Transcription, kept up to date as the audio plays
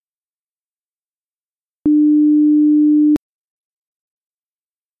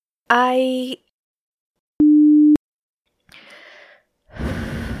I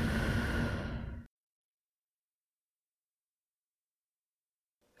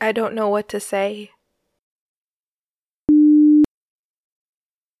don't know what to say.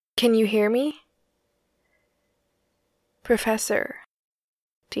 Can you hear me? Professor,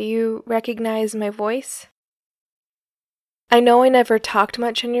 do you recognize my voice? I know I never talked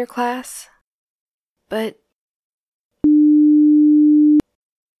much in your class, but...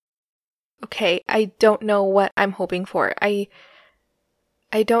 Okay, I don't know what I'm hoping for. I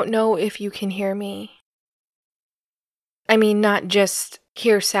don't know if you can hear me. I mean, not just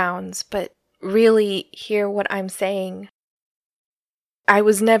hear sounds, but really hear what I'm saying. I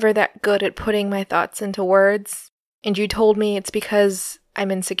was never that good at putting my thoughts into words, and you told me it's because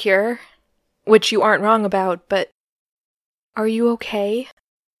I'm insecure, which you aren't wrong about, but are you okay?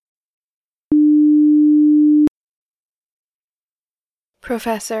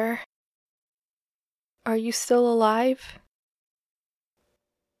 Professor, are you still alive?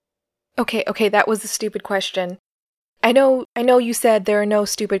 Okay, that was a stupid question. I know you said there are no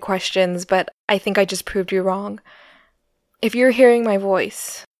stupid questions, but I think I just proved you wrong. If you're hearing my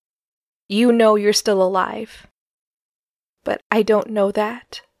voice, you know you're still alive. But I don't know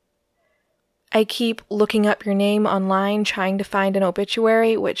that. I keep looking up your name online trying to find an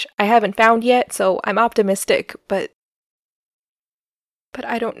obituary, which I haven't found yet, so I'm optimistic, but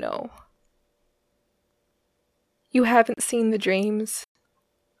I don't know. You haven't seen the dreams.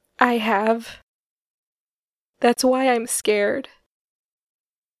 I have. That's why I'm scared.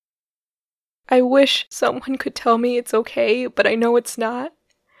 I wish someone could tell me it's okay, but I know it's not.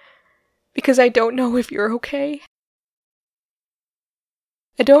 Because I don't know if you're okay.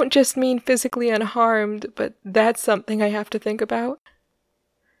 I don't just mean physically unharmed, but that's something I have to think about.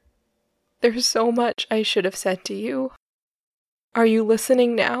 There's so much I should have said to you. Are you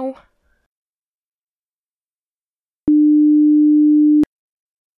listening now?